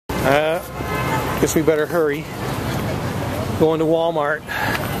Guess we better hurry. Going to Walmart,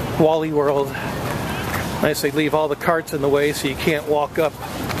 Wally World. Nice, they leave all the carts in the way so you can't walk up.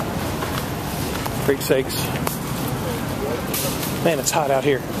 Great sakes. Man, it's hot out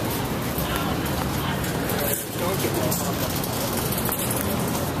here.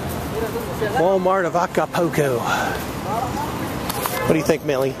 Walmart of Acapulco. What do you think,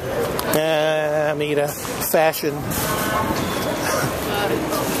 Mely? Amita. Fashion.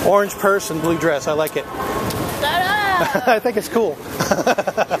 Orange purse and blue dress. I like it. I think it's cool.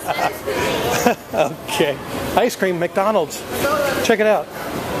 Okay. Ice cream, McDonald's. Check it out.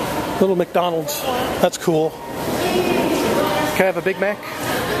 Little McDonald's. That's cool. Can I have a Big Mac?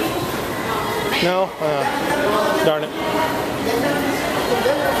 No? Darn it.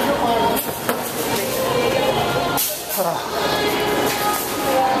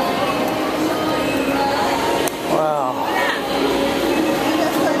 Wow.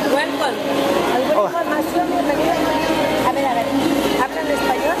 ¿Alguna información bienvenida? A ver, ¿hablan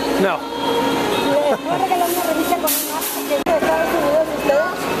español? No. ¿Les puedo regalar una revista con un mapa que es de Estados Unidos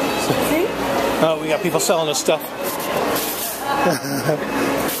ustedes? ¿Sí? Oh, we got people selling us stuff.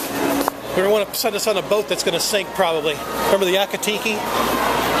 We want to send us on a boat that's going to sink probably. Remember the Acapulco?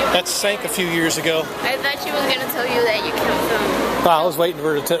 That sank a few years ago. I thought she was going to tell you that you can't film. Well, I was waiting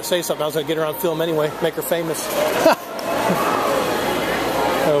for her to say something. I was going to get her on film anyway, make her famous.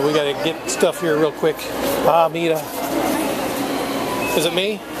 Oh, we got to get stuff here real quick. Mita. Is it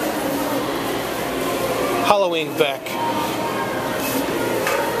me? Halloween back.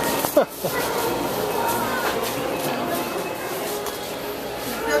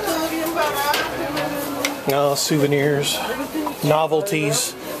 Oh, souvenirs,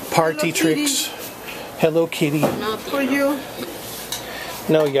 novelties, party tricks. Hello Kitty. For you.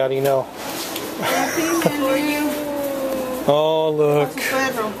 No, Yachty, no. For you. Oh, look.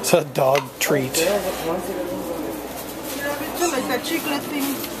 It's a dog treat.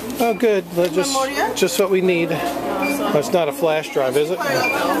 Oh, good. Just what we need. Oh, it's not a flash drive, is it?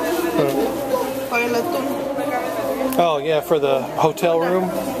 Oh, yeah, for the hotel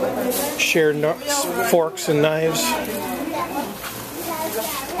room. Share forks and knives.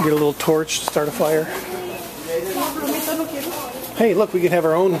 Get a little torch to start a fire. Hey, look, we can have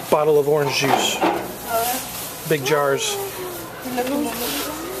our own bottle of orange juice. Big jars.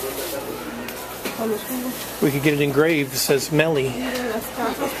 We could get it engraved. It says Mely.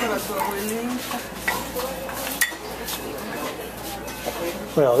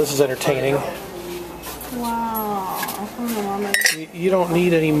 Well, this is entertaining. Wow. You don't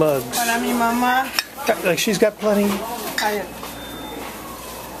need any mugs. Para mi mamá. Like she's got plenty. Ay,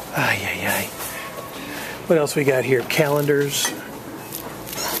 ay, ay. What else we got here? Calendars.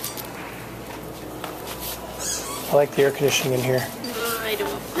 I like the air conditioning in here. I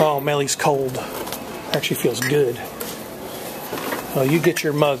don't. Oh, Mely's cold. Actually feels good. Oh, you get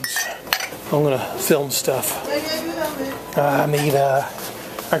your mugs. I'm gonna film stuff. Amita.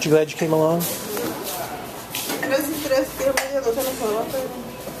 Aren't you glad you came along?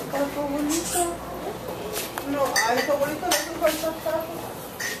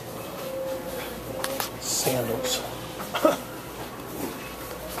 Sandals.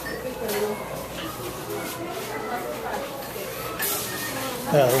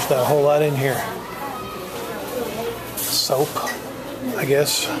 Yeah, there's not a whole lot in here. Soap, I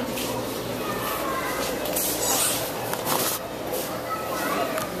guess.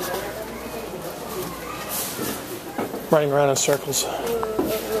 Running around in circles.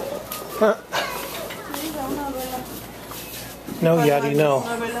 No, Yachty, no.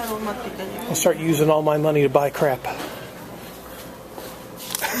 I'll start using all my money to buy crap.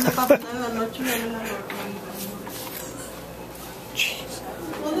 Jeez.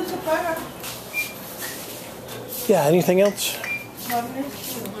 Yeah, anything else?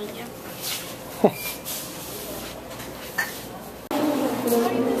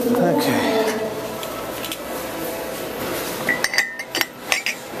 Okay.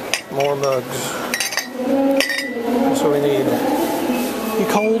 More mugs. That's what we need. You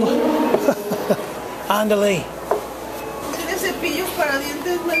cold? Ándale.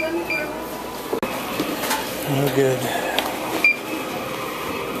 Oh, good.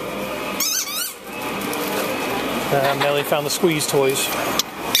 Mely found the squeeze toys.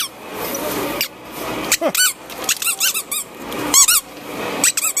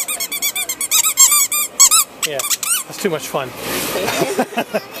 Yeah, that's too much fun.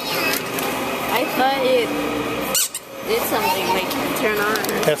 I thought it did something like turn on.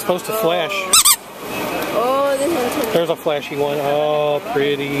 That's supposed to flash. Oh, this one. There's a flashy one. Oh,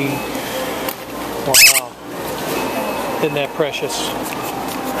 pretty. Wow. Isn't that precious?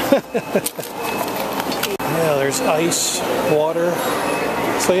 Yeah, there's ice, water.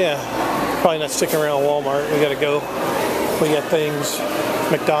 So yeah, probably not sticking around Walmart. We gotta go. We got things.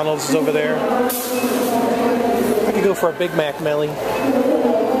 McDonald's is over there. I could go for a Big Mac, Mely.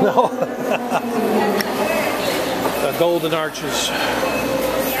 No. The Golden Arches.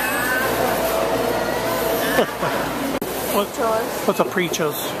 What's a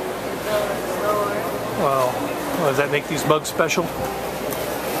Preachos? Wow. Well, does that make these mugs special?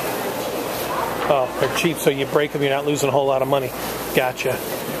 Oh, they're cheap, so you break them, you're not losing a whole lot of money. Gotcha.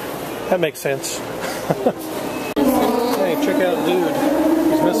 That makes sense. Hey, check out dude.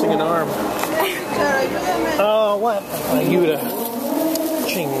 He's missing an arm. Oh, what? Ayuda.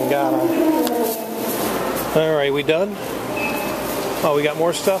 Chingada. Alright, we done? Oh, we got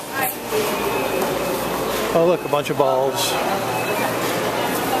more stuff? Oh, look, a bunch of balls.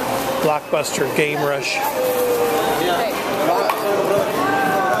 Blockbuster, Game Rush.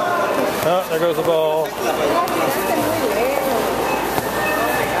 Oh, there goes the ball.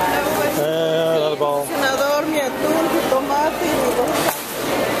 Another ball.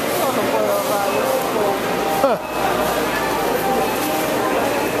 Huh.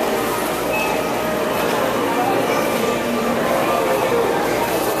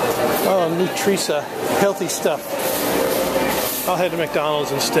 Oh, Nutrisa. Healthy stuff. I'll head to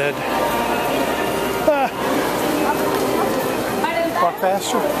McDonald's instead. Ah. Walk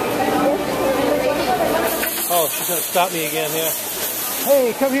faster. Oh, she's going to stop me again, yeah.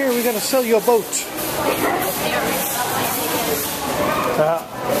 Hey, come here, we're going to sell you a boat.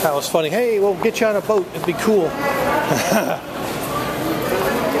 That was funny. Hey, we'll get you on a boat. It'd be cool.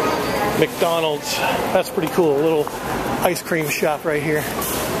 McDonald's. That's pretty cool. A little ice cream shop right here.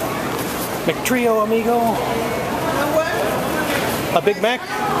 McTrio, amigo. A Big Mac?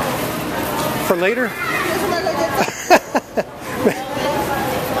 For later?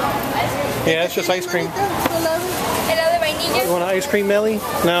 Yeah, it's just ice cream. You want an ice cream, Mely?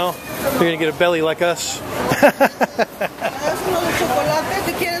 No? You're going to get a belly like us.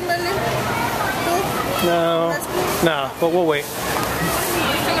 No. No, but we'll wait.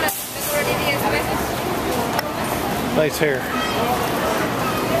 Nice hair.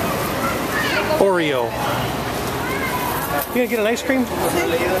 Oreo. You gonna get an ice cream?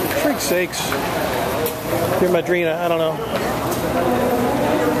 Freak's sakes. You're Madrina, I don't know.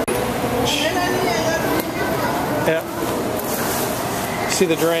 Yeah. See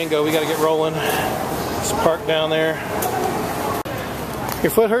the Durango, we gotta get rolling. It's parked down there.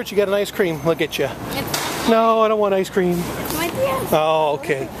 Your foot hurts, you got an ice cream. Look at you. No, I don't want ice cream. Oh,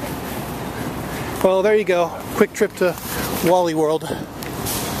 okay. Well, there you go. Quick trip to Wally World.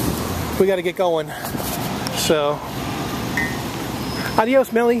 We got to get going. So,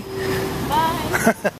 adios, Mely. Bye.